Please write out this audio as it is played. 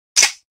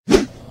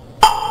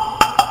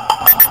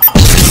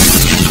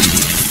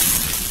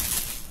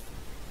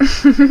Hey,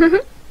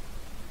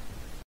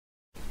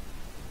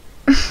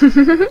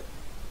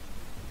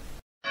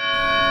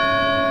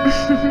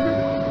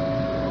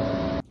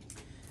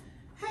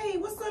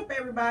 what's up,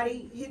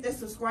 everybody? Hit the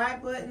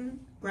subscribe button,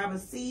 grab a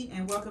seat,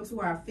 and welcome to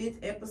our 5th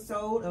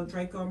episode of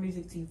DreKo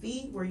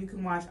MusicTV, where you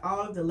can watch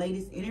all of the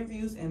latest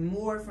interviews and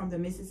more from the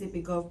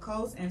Mississippi Gulf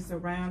Coast and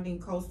surrounding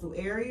coastal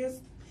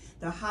areas,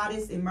 the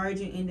hottest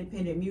emerging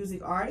independent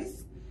music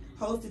artists.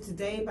 Hosted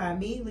today by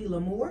me,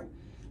 Leela Moore.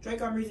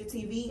 DreKo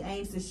MusicTV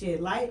aims to shed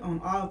light on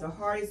all of the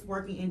hardest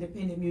working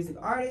independent music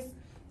artists.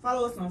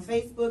 Follow us on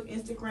Facebook,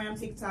 Instagram,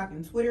 TikTok,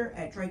 and Twitter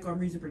at DreKo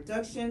Music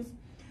Productions.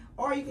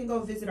 Or you can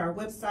go visit our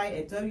website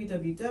at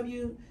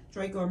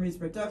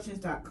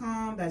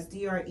www.DreKoMusicProductions.com. That's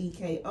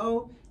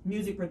DREKO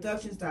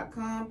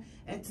musicproductions.com.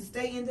 And to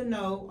stay in the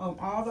know of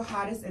all the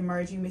hottest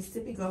emerging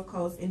Mississippi Gulf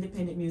Coast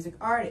independent music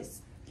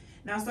artists.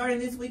 Now, starting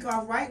this week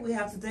off right, we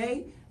have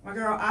today my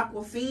girl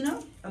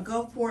Aquafiina, a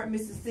Gulfport,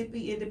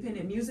 Mississippi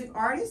independent music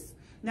artist.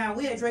 Now,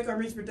 we at DreKo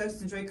Music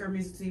Productions and DreKo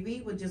Music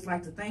TV would just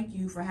like to thank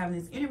you for having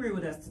this interview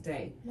with us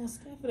today.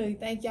 Most definitely.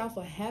 Thank y'all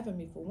for having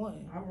me, for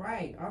one. All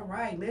right.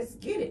 Let's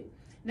get it.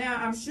 Now,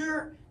 I'm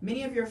sure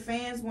many of your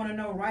fans want to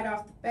know right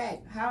off the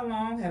bat, how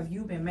long have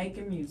you been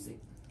making music?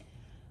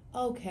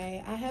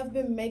 Okay, I have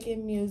been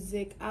making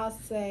music, I'll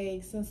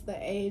say, since the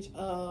age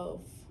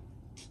of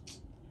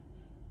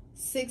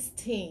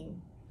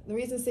 16. The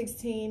reason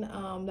 16,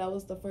 that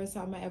was the first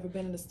time I ever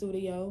been in the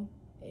studio,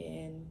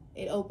 and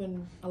it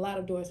opened a lot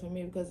of doors for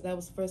me because that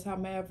was the first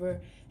time I ever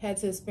had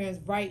to experience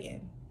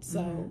writing.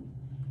 So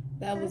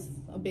that was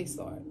a big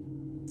start.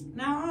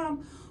 Now,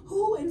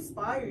 who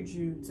inspired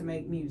you to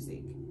make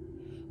music?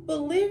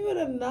 Believe it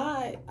or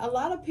not, a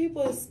lot of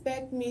people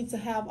expect me to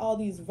have all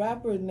these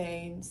rapper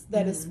names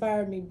that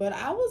inspire me, but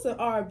I was an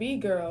R&B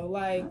girl.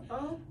 Like,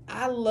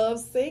 I love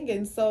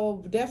singing,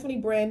 so definitely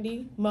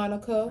Brandy,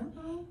 Monica.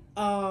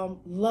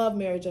 Love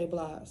Mary J.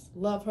 Blige.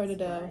 Love her to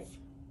death. Right.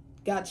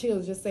 Got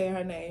chills just saying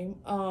her name.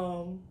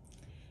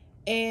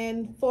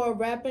 And for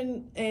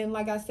rapping, and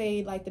like I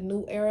say, like the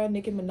new era,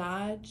 Nicki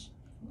Minaj.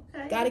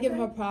 Gotta give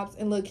her props,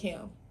 and Lil'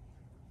 Kim.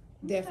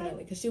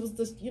 Definitely, because she was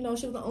the, she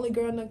was the only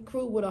girl in the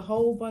crew with a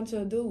whole bunch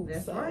of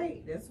dudes. That's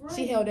right.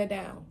 She held that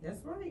down.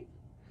 That's right.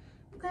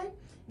 Okay.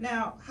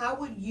 Now, how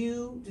would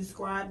you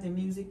describe the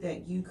music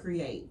that you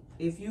create?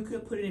 If you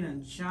could put it in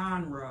a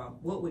genre,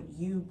 what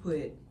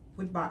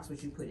box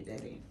would you put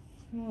that in?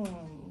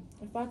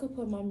 If I could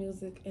put my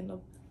music in a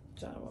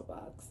genre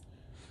box,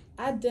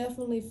 I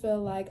definitely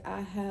feel like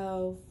I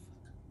have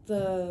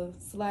the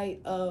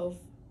slight of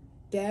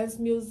dance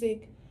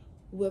music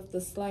with the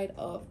slight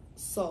of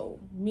soul,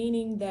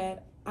 meaning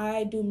that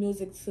I do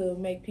music to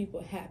make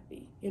people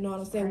happy. You know what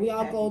I'm saying? We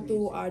all go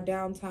through our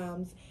down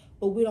times,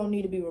 but we don't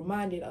need to be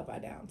reminded of our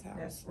down times.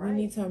 That's right. We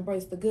need to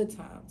embrace the good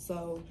times.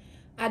 So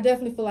I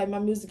definitely feel like my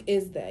music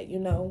is that,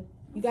 You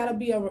gotta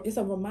be it's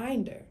a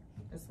reminder.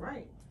 That's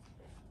right.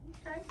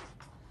 Okay.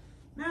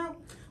 Now,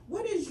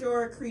 what is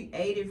your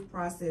creative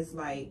process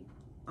like?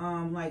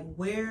 Like,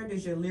 where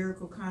does your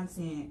lyrical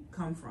content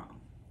come from?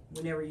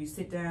 Whenever you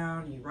sit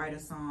down and you write a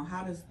song,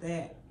 how does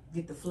that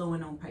get the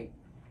flowing on paper?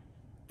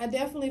 I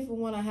definitely, for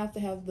one, I have to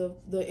have the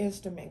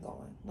instrument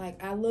going.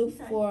 Like, I look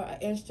for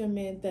an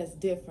instrument that's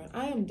different.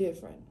 I am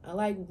different. I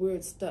like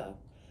weird stuff.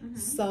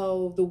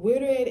 So the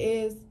weirder it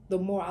is, the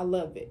more I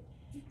love it.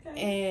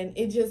 And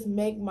it just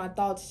make my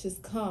thoughts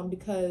just come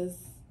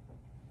because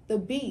the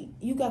beat,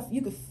 you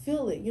could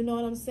feel it, you know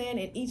what I'm saying?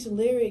 And each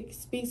lyric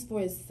speaks for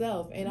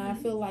itself. And I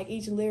feel like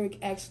each lyric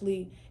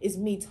actually is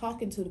me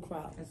talking to the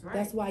crowd. That's right.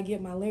 That's where I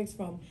get my lyrics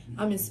from.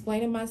 I'm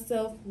explaining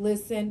myself,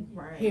 listen,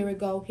 here it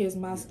go, here's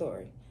my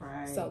story.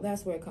 Right. So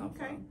that's where it comes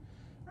from.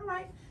 All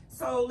right.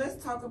 So let's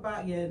talk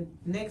about your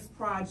next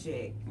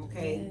project,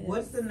 okay? Yes.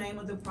 What's the name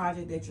of the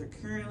project that you're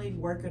currently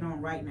working on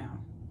right now?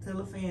 Tell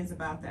the fans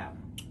about that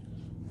one.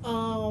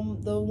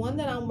 The one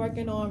that I'm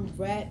working on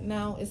right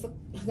now I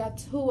got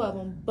 2 of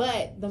them,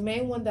 but the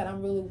main one that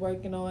I'm really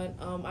working on,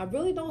 I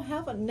really don't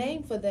have a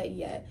name for that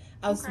yet.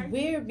 It's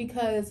weird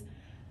because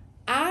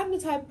I'm the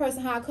type of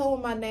person, how I come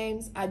with my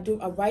names, I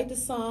write the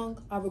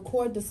song, I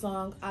record the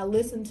song, I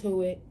listen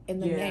to it,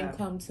 and the name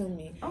come to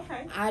me.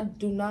 I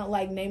do not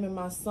like naming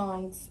my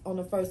songs on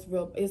the first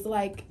rip. It's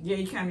like,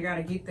 you kind of got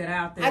to get that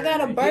out there. I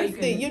got to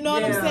birth it, you know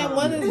what I'm saying?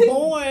 When it's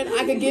born,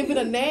 I can give it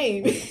a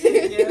name.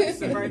 It's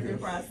the birthing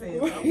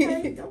process.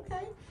 Okay.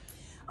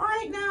 All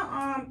right,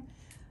 now,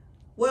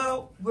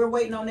 well, we're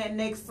waiting on that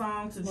next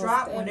song to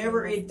drop.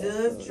 Whenever it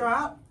does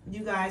drop,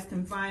 you guys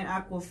can find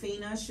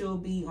Aquafiina. She'll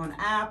be on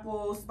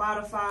Apple,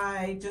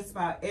 Spotify, just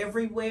about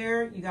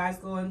everywhere. You guys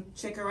go and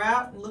check her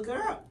out and look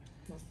her up.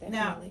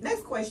 Now,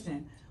 next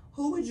question.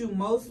 Who would you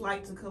most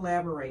like to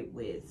collaborate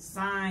with,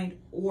 signed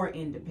or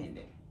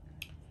independent?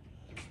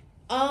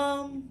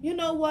 You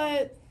know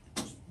what?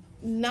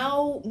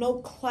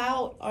 No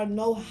clout or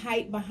no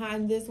hype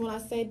behind this when I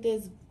say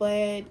this,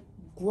 but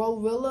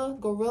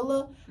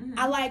Gorilla,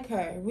 I like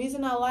her.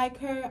 Reason I like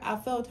her, I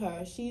felt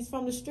her. She's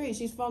from the street.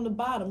 She's from the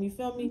bottom. You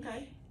feel me?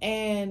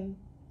 And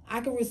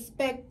I can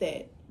respect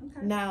that.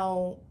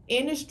 Now,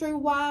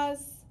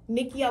 industry-wise,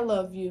 Nikki, I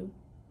love you.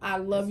 I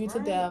love you to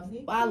death.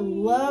 Nikki. I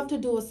love to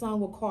do a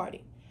song with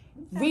Cardi.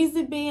 Okay.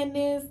 Reason being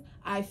is,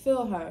 I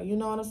feel her. You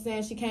know what I'm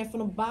saying? She came from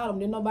the bottom.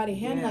 Didn't nobody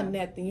hand her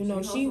nothing. You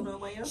know,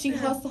 she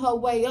hustled her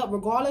way up.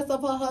 Regardless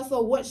of her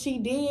hustle, what she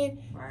did,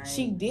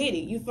 she did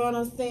it. You feel what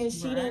I'm saying?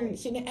 She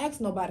didn't ask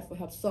nobody for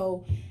help.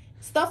 So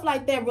stuff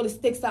like that really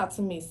sticks out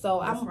to me. So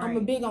I'm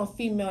a big on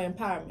female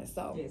empowerment.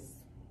 So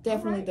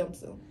definitely them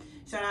two.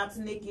 Shout out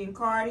to Nikki and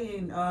Cardi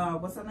and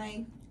what's her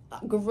name?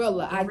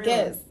 Gorilla. I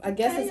guess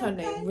it's her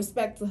name.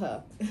 Respect to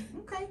her.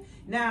 Okay.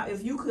 Now,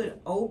 if you could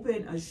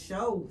open a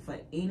show for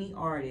any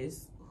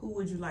artist, who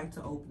would you like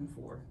to open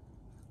for?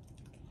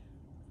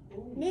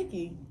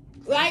 Nikki.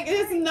 Like,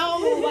 it's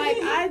no, like,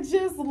 I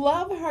just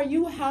love her.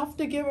 You have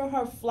to give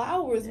her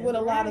flowers with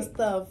a lot of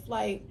stuff.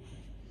 Like,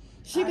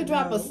 she could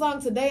drop a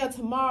song today or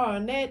tomorrow,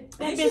 and that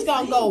bitch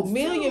gonna go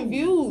million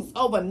views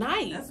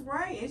overnight. That's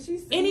right. And she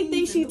sings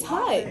anything she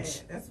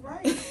touch. That's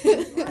right.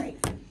 That's right.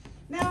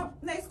 Now,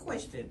 next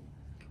question.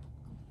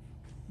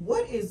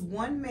 What is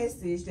one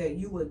message that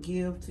you would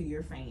give to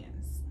your fans?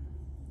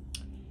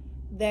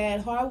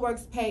 That hard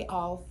works pay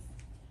off.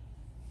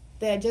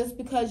 That just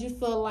because you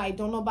feel like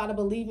don't nobody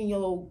believe in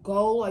your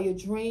goal or your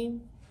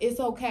dream, it's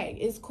okay.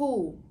 It's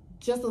cool.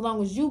 Just as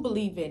long as you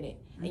believe in it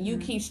and you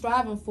keep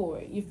striving for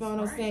it. You feel what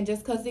I'm saying?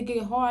 Just because it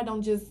get hard,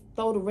 don't just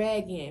throw the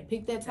rag in.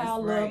 Pick that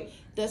towel up,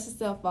 dust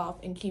yourself off,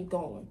 and keep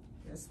going.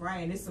 That's right.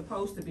 And it's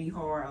supposed to be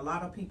hard. A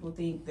lot of people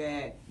think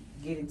that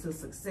getting to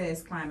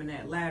success, climbing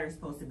that ladder is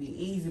supposed to be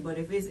easy. But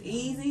if it's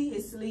easy,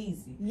 it's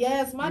sleazy.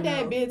 Yes, my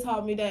dad been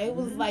taught me that. It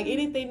was like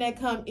anything that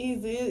come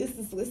easy,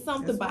 it's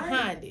something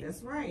behind it.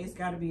 That's right. It's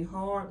got to be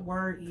hard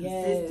work,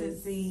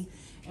 consistency,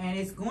 and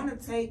it's going to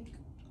take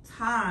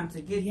time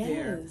to get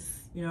there.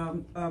 You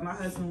know, my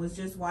husband was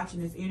just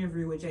watching this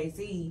interview with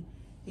Jay-Z.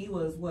 He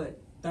was,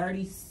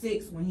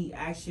 36 when he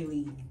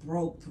actually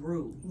broke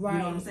through. Right. You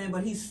know what I'm saying?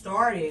 But he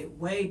started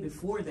way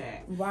before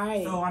that.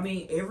 Right. So, I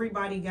mean,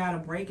 everybody got a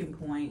breaking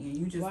point, and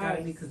you just got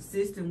to be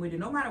consistent with it.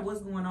 No matter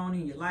what's going on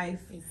in your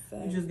life,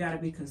 you just got to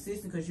be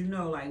consistent because you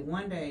know, like,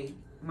 one day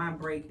my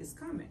break is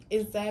coming.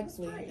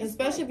 Exactly.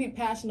 Especially if you're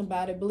passionate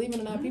about it. Believe it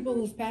or not, people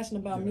who's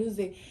passionate about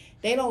music,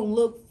 they don't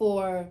look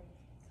for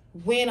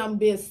when I'm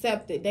being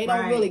accepted. They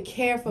don't really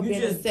care for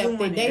being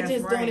accepted. They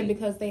just doing it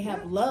because they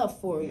have love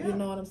for it. You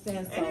know what I'm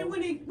saying? So, and then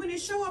when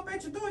it show up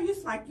at your door,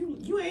 it's like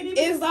you ain't even.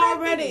 It's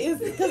already. It's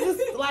because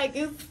it's like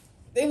it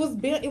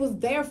was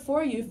there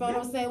for you. You feel what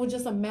I'm saying? It was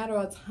just a matter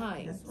of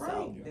time. That's right.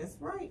 So. That's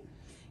right.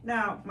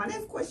 Now my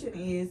next question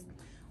is,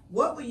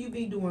 what would you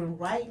be doing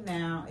right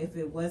now if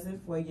it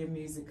wasn't for your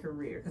music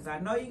career? Because I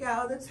know you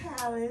got other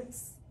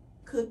talents,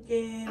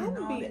 cooking. I'm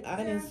gonna be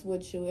honest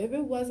with you. If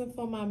it wasn't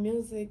for my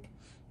music,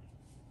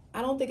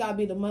 I don't think I'll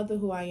be the mother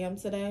who I am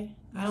today.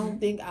 I don't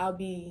think I'll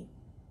be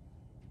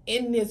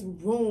in this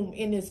room,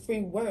 in this free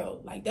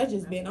world. Like, that's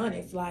just being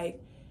honest. Like,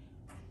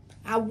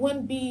 I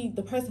wouldn't be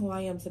the person who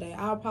I am today.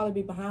 I'll probably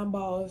be behind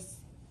bars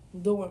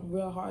doing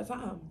real hard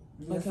time.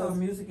 So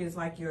music is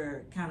like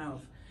your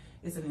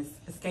it's an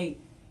escape.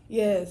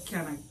 Yes.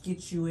 Kind of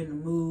get you in the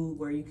mood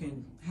where you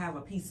can have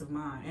a peace of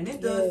mind. And it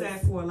does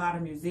that for a lot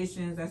of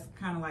musicians. That's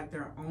kind of like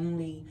their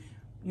only,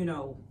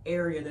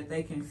 area that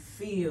they can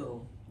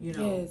feel,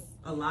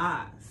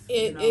 alive.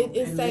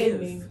 It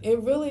saved me.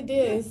 It really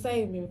did. It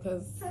saved me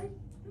because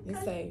it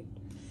saved.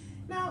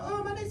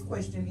 Now, my next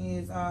question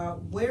is,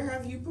 where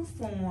have you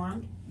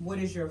performed? What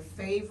is your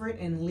favorite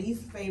and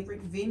least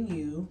favorite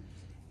venue?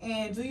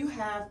 And do you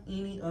have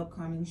any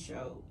upcoming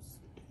shows?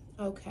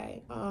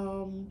 Okay.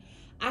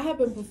 I have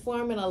been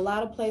performing a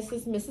lot of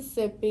places,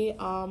 Mississippi.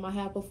 I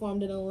have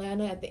performed in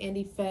Atlanta at the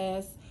Indie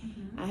Fest.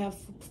 I have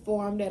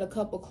performed at a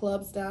couple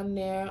clubs down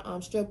there,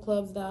 strip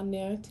clubs down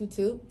there,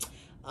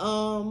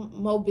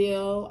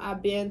 Mobile.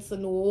 I've been to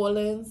New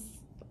Orleans.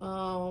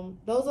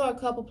 Those are a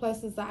couple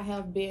places I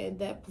have been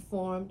that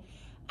performed.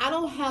 I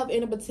don't have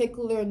any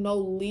particular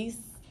least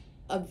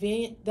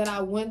event that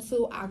I went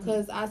to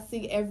because I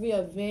see every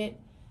event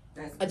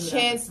a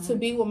chance to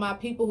be with my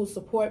people who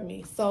support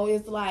me. So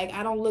it's like,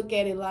 I don't look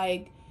at it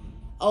like,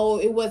 oh,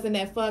 it wasn't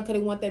that fun because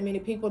there weren't that many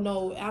people.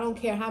 No, I don't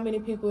care how many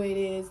people it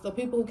is. The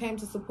people who came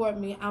to support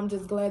me, I'm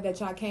just glad that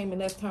y'all came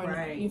and that's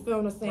turning. You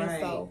feel what I'm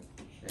saying? So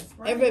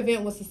every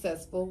event was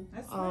successful.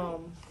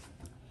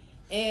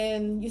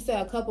 And you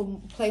said a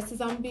couple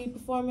places I'm going to be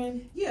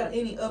performing? Yeah,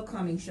 any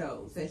upcoming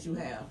shows that you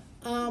have?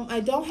 I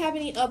don't have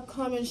any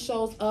upcoming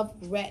shows up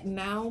right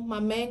now.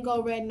 My main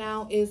goal right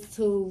now is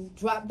to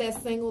drop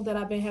that single that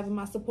I've been having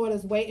my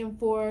supporters waiting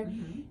for,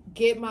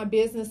 get my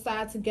business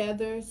side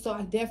together so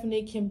I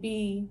definitely can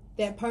be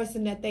that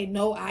person that they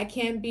know I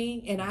can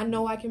be and I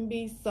know I can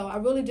be. So I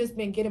really just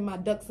been getting my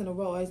ducks in a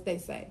row, as they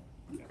say.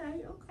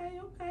 Okay.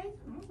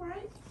 All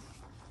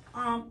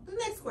right. The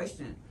next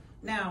question.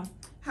 Now,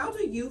 how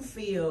do you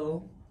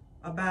feel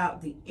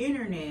about the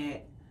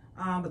internet,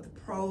 but the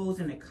pros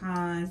and the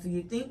cons? Do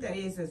you think that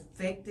it's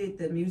affected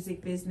the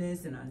music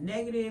business in a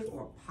negative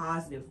or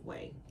positive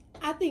way?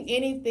 I think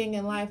anything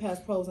in life has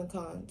pros and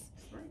cons.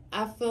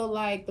 I feel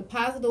like the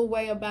positive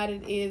way about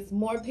it is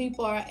more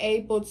people are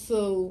able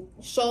to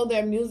show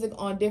their music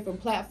on different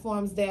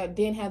platforms that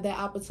didn't have that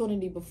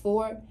opportunity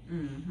before.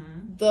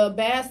 Mm-hmm. The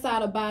bad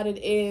side about it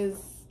is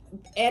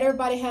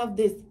everybody have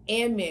this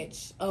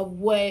image of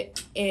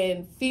what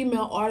a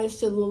female artist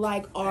should look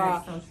like,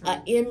 or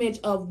an image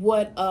of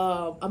what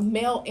a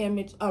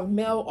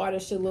male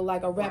artist should look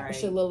like, a rapper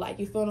should look like.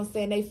 You feel what I'm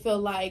saying? They feel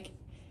like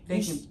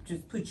they can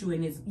just put you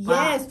in this box.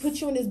 Yes, put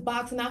you in this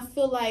box. And I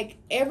feel like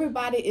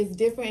everybody is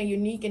different and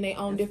unique in their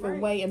own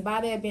different way. And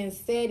by that being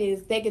said,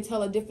 is they can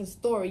tell a different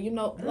story. You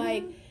know,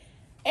 like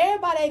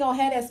everybody ain't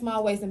gonna have that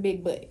small waist and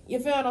big butt. You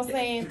feel what I'm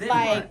saying?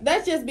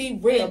 Let's just be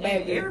real,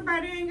 baby.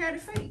 Everybody ain't got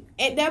it fake.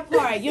 At that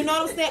part, you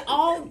know what I'm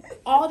saying?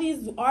 All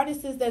these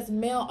artists that's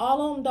male,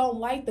 all of them don't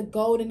like the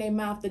gold in their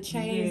mouth, the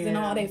chains and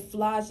all that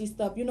flashy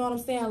stuff. You know what I'm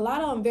saying? A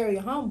lot of them very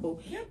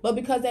humble. Yep. But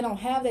because they don't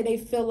have that, they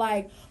feel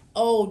like,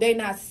 oh, they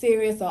not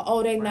serious, or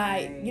oh, you're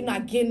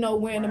not getting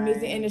nowhere in the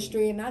music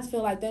industry. And I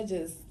feel like that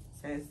just,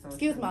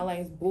 excuse my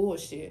language,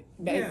 bullshit.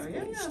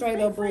 Basically. Straight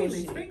up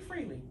bullshit. Speak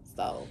freely.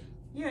 So.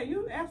 Yeah,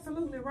 you're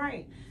absolutely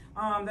right.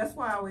 That's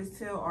why I always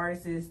tell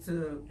artists is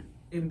to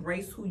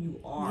embrace who you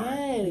are.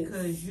 Yes.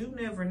 Because you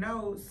never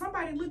know.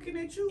 Somebody looking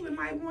at you and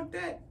might want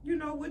that,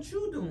 what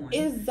you doing.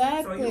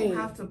 Exactly. So you don't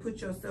have to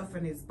put yourself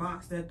in this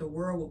box that the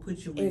world will put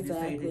you in and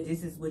say that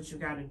this is what you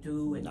got to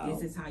do and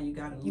this is how you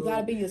got to look. You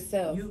got to be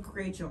yourself. You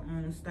create your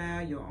own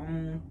style, your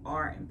own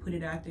art, and put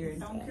it out there and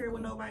don't care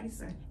what nobody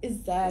say.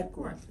 Exactly. Of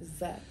course.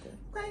 Exactly.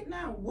 Okay,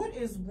 now, what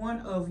is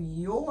one of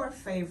your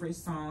favorite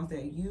songs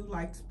that you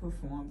like to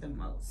perform the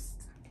most?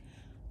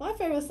 My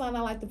favorite song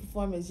I like to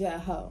perform is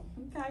YheaHoe.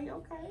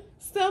 Okay.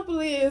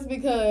 Simply is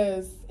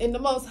because in the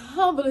most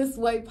humblest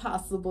way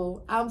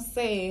possible, I'm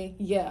saying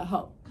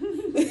YheaHoe.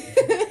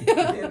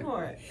 That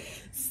part.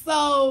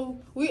 So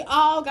we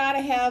all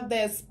gotta have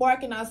that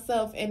spark in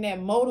ourselves and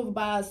that motive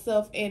by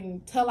ourselves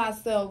and tell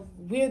ourselves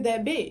we're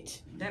that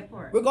bitch. That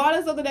part.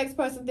 Regardless of the next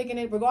person thinking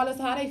it, regardless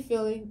of how they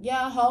feeling,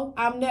 YheaHoe,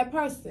 I'm that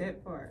person.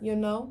 That part. You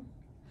know?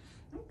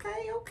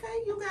 Okay.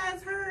 You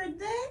guys heard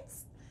that?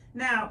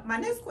 Now, my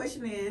next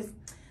question is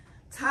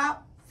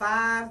top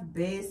 5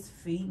 best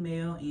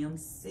female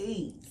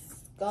MCs.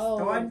 Go.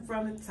 Starting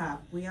from the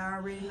top. We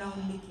already know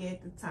Nicki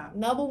at the top.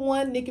 Number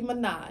 1, Nicki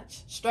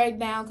Minaj. Straight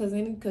down,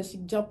 because she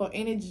jumped on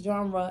any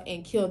genre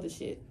and killed the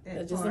shit.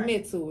 Just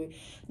admit to it.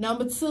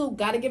 Number 2,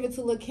 gotta give it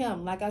to Lil'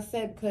 Kim. Like I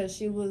said, because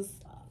she was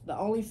the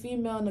only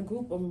female in a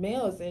group of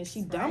males, and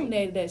she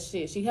dominated that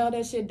shit. She held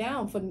that shit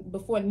down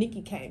before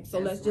Nicki came. So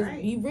let's just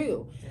be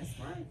real. That's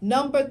right.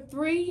 Number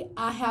 3,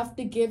 I have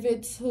to give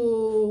it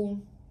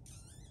to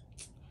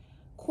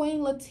Queen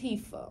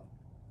Latifah.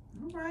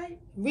 All right.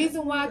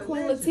 Reason why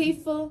Queen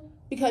Latifah,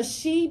 because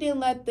she didn't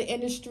let the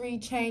industry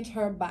change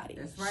her body.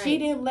 That's right. She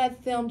didn't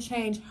let them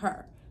change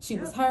her. She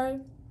was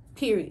her,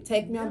 period.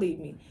 Take me or leave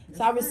me.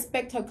 So I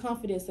respect her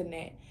confidence in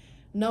that.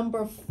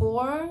 Number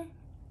 4,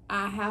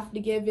 I have to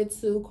give it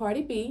to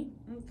Cardi B.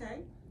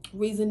 Okay.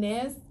 Reason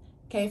is,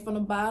 came from the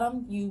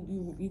bottom. You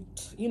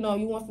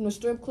went from the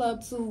strip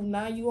club to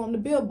now you on the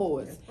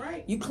billboards. That's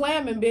right. You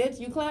clamming, bitch.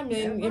 You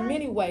clamming in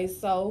many ways.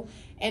 So,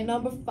 and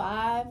number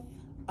 5,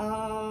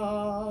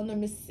 let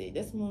me see.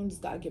 This one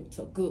just gotta give it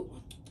to a good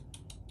one.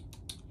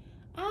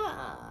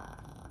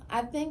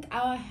 I think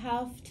I'll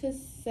have to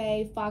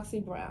say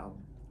Foxy Brown.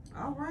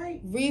 All right.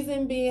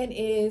 Reason being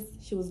is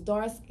she was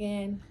dark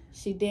skinned.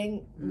 She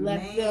didn't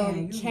let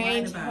them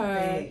change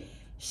her.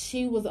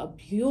 She was a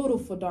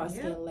beautiful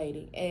dark-skinned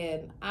lady,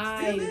 and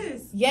still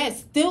is.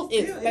 Yes, still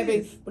is,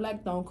 baby.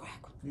 Black don't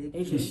crack.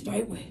 They just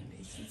straight with it.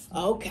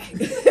 Okay.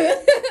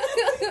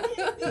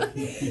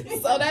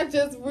 So that's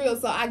just real.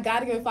 So I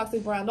gotta give it Foxy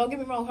Brown. Don't get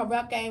me wrong, her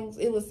rap game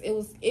it was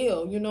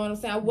ill. You know what I'm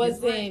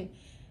saying?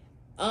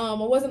 I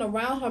wasn't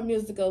around her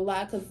music a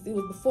lot because it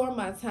was before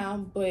my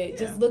time. But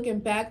just looking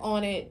back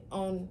on it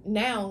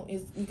now,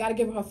 you gotta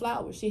give her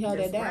flowers. She held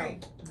that down.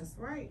 Right. That's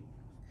right.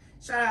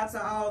 Shout out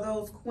to all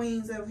those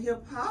queens of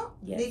hip hop.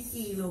 Yes.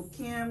 Nicki, Lil'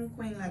 Kim,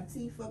 Queen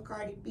Latifah,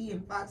 Cardi B,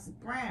 and Foxy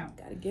Brown.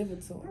 Gotta give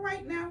it to them. All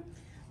right, now,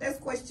 let's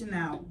question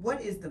now.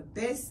 What is the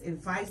best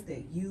advice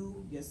that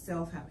you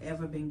yourself have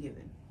ever been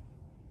given?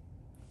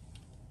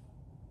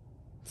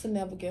 To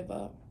never give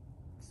up.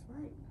 That's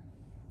right.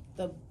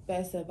 The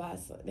best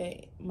advice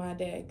that my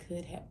dad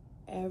could have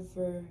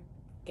ever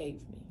gave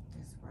me.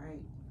 That's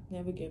right.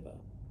 Never give up.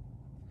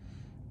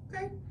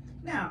 Okay.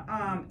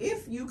 Now,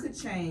 if you could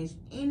change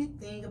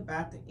anything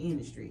about the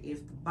industry,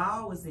 if the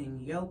ball was in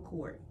your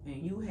court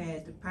and you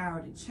had the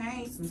power to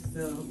change some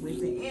stuff with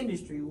the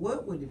industry,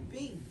 what would it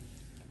be?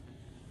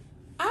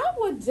 I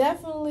would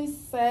definitely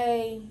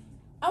say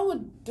I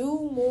would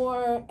do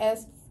more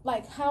as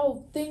like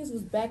how things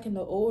was back in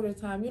the older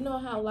time. You know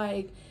how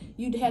like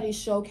you'd have these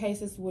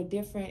showcases with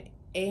different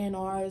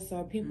A&Rs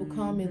or people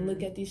come and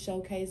look at these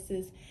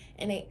showcases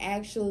and they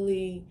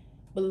actually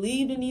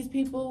believed in these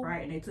people,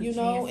 right? And they took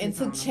and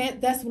took chance.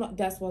 That's what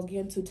I was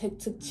getting to.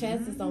 Took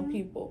chances on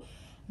people,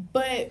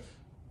 but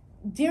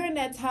during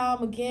that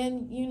time,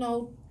 again, you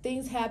know,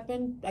 things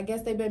happen. I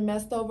guess they've been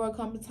messed over a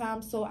couple of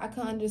times, so I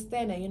can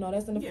understand that. You know,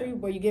 that's in the free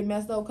where you get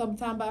messed over a couple of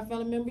times by a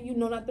family member, you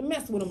know not to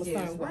mess with them a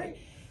certain way.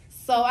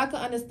 So I can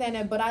understand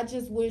that, but I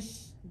just wish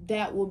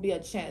that would be a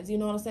chance. You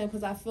know what I'm saying?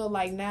 Because I feel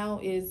like now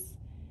is,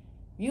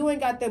 you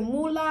ain't got the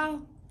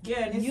moolah.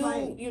 Yeah, and it's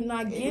you're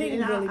not getting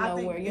really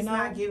nowhere. It's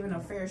not giving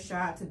a fair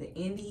shot to the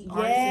indie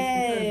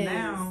artists, because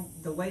now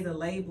the way the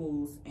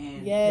labels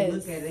and they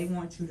look at it, they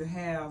want you to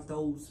have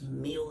those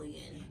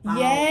million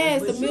followers. Yes,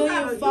 but the million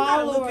followers. You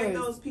gotta look at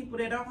those people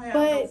that don't have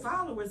no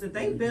followers. If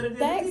they better than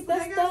the people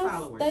that got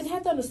followers. They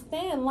have to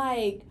understand,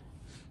 like,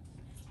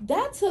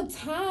 that took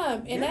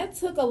time and that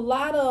took a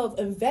lot of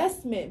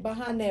investment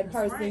behind that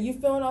person. Right. You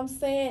feel what I'm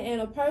saying?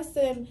 And a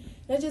person,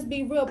 let's just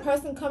be real,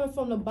 person coming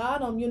from the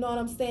bottom, you know what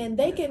I'm saying?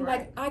 They can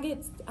like, I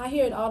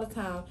hear it all the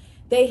time.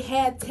 They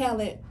had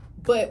talent,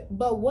 but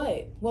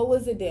what? What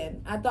was it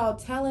then? I thought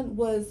talent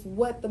was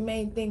what the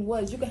main thing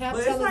was. You can have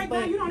talent, it's like,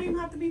 but you don't even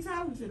have to be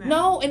talented now.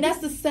 No, and that's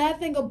the sad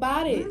thing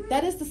about it. Mm-hmm.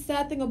 That is the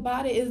sad thing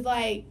about it, is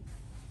like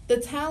the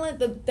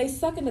talent, they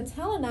sucking the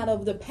talent out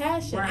of the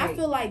passion. Right. I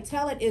feel like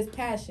talent is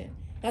passion.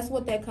 That's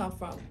what that come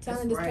from.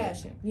 Talent is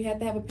passion. You have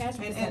to have a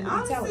passion for something. And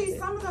honestly,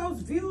 some of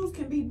those views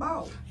can be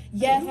bought.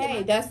 Yeah,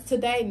 hey, that's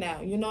today now.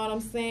 You know what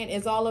I'm saying?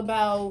 It's all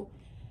about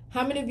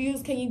how many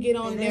views can you get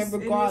on there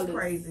regardless. It's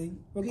crazy.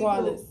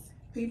 Regardless.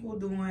 People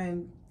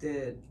doing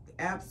the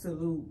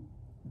absolute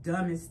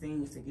dumbest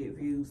things to get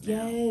views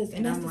now. Yes,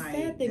 and that's the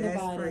sad thing about it.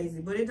 That's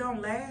crazy. But it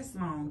don't last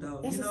long, though.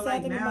 That's the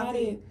sad thing about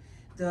it.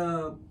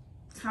 The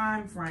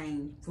time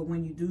frame for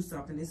when you do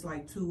something, it's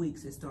like 2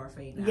 weeks it start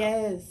fading out.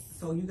 Yes.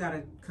 So you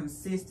gotta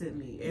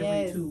consistently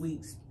every 2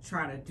 weeks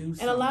try to do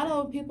something. And a lot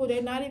of people,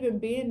 they're not even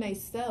being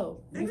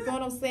themselves. You feel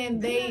what I'm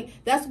saying?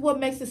 That's what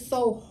makes it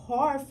so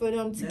hard for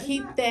them to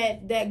keep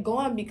that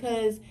going,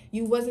 because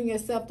you wasn't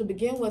yourself to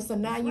begin with. So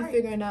now you're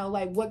figuring out,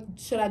 like, what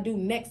should I do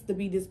next to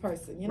be this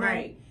person? You know?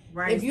 Right.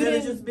 If you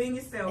didn't just being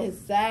yourself.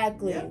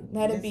 Exactly.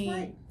 That'd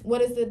be what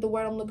is it, the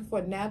word I'm looking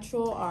for?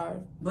 Natural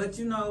or? But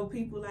you know,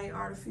 people like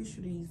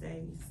artificial these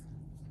days.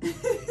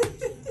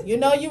 You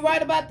know, you're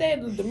right about that.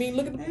 I mean,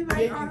 look at they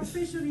like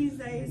artificial these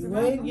days.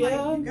 Right?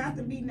 Yeah. You got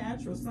to be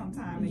natural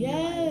sometime.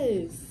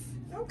 Yes.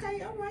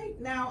 Okay. All right.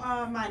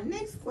 Now, my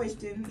next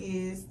question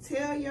is: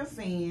 tell your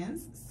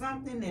fans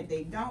something that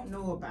they don't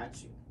know about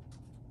you.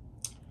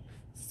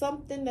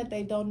 Something that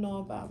they don't know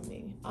about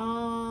me.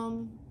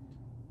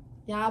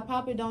 Y'all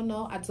probably don't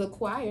know. I took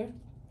choir.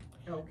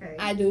 Okay.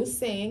 I do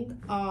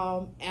sing.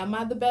 Am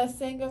I the best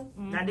singer?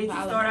 Now, did you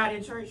start out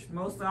in church?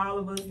 Most all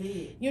of us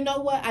did. You know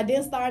what? I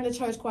didn't start in the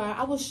church choir.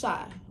 I was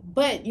shy.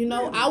 But, you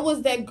know, I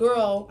was that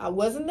girl. I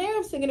wasn't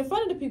there singing in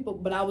front of the people,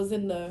 but I was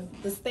in the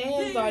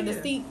stands or in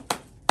the seat,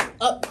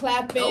 up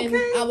clapping.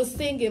 Okay. I was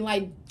singing,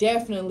 like,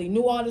 definitely.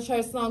 Knew all the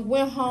church songs.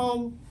 Went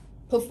home,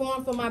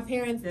 performed for my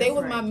parents. They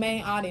was my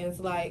main audience.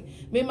 Like,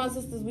 me and my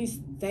sisters, we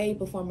stayed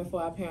performing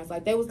for our parents.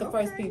 Like, they was the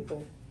first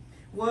people.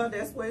 Well,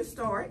 that's where it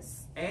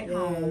starts, at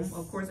home.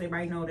 Of course,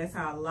 everybody know that's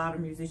how a lot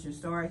of musicians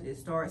start. It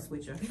starts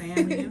with your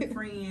family and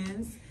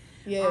friends.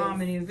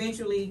 And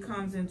eventually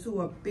comes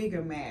into a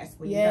bigger mass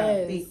when you got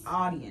a big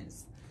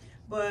audience.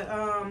 But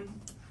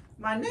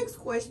my next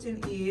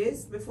question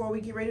is, before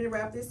we get ready to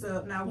wrap this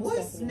up, now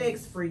what's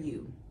next for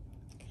you?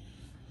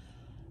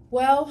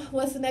 Well,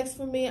 what's next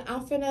for me?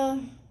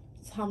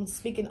 I'm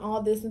speaking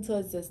all this into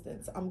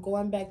existence. I'm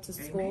going back to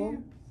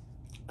school.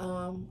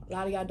 A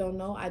lot of y'all don't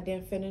know, I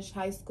didn't finish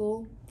high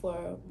school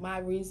for my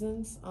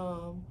reasons.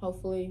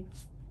 Hopefully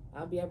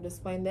I'll be able to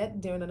explain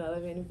that during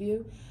another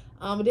interview.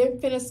 I didn't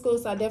finish school,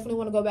 so I definitely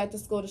want to go back to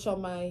school to show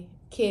my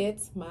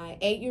kids, my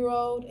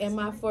 8-year-old and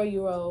my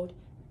 4-year-old,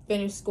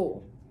 finish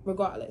school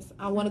regardless.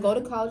 I want to go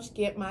to college,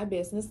 get my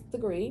business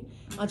degree,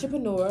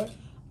 entrepreneur.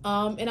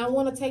 And I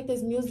want to take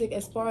this music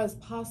as far as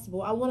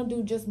possible. I want to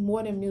do just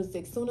more than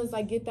music. As soon as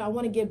I get there, I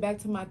want to get back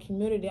to my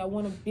community. I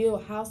want to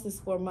build houses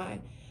for my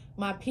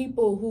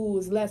people who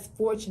is less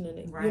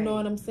fortunate, you know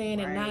what I'm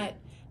saying, and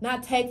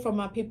not take from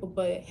my people,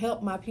 but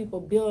help my people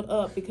build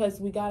up, because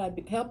we gotta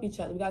help each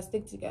other. We gotta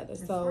stick together.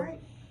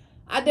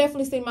 I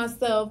definitely see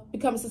myself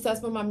becoming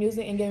successful in my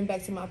music and giving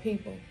back to my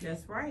people.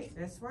 That's right.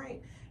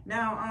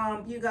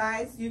 Now, you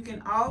guys, you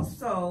can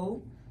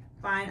also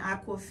find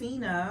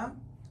Aquafiina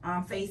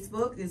on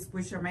Facebook.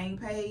 What's your main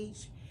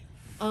page?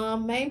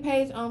 Main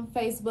page on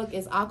Facebook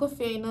is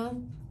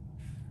Aquafiina.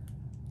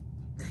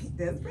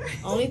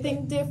 Only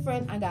thing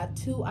different, I got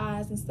 2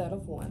 eyes instead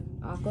of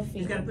 1. Aquafiina.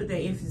 You gotta put that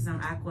emphasis on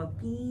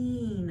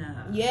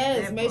Aquafiina.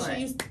 Yes, make sure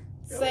you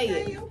say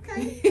it.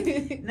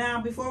 Okay.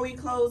 Now, before we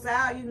close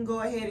out, you can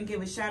go ahead and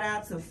give a shout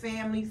out to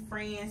family,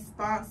 friends,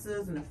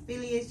 sponsors, and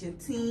affiliates, your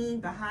team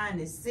behind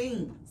the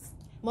scenes.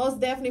 Most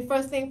definitely.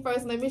 First thing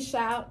first, let me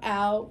shout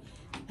out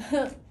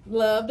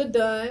Love the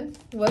Done.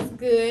 What's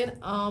good?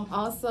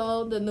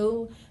 Also, the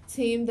new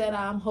team that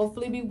I'm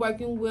hopefully be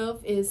working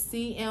with is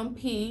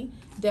CMP.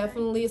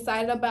 Definitely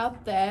excited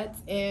about that.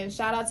 And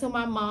shout out to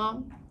my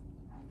mom.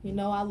 You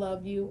know I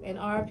love you. And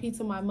RIP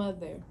to my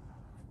mother.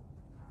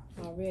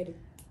 Already.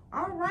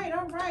 All right.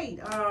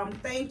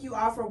 Thank you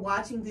all for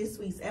watching this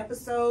week's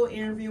episode,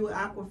 Interview with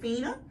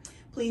Aquafiina.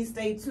 Please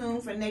stay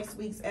tuned for next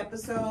week's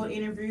episode,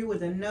 interview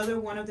with another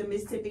one of the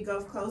Mississippi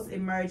Gulf Coast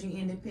emerging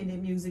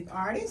independent music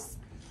artists.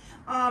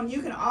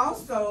 You can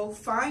also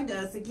find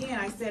us, again,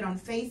 I said, on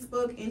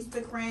Facebook,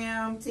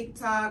 Instagram,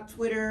 TikTok,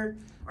 Twitter,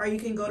 or you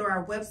can go to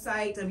our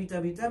website,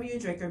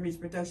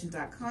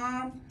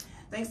 www.DreKoMusicProductions.com.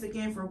 Thanks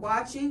again for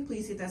watching.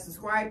 Please hit that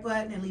subscribe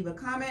button and leave a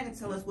comment and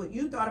tell us what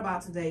you thought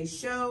about today's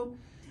show.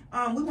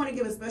 We want to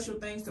give a special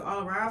thanks to all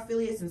of our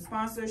affiliates and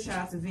sponsors. Shout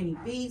out to Vinny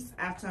Beats,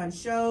 Afton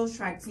Shows,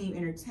 Track Team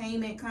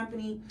Entertainment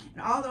Company,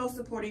 and all those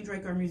supporting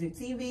DreKo Music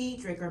TV,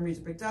 DreKo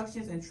Music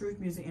Productions, and Truth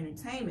Music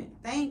Entertainment.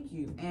 Thank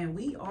you, and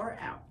we are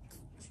out.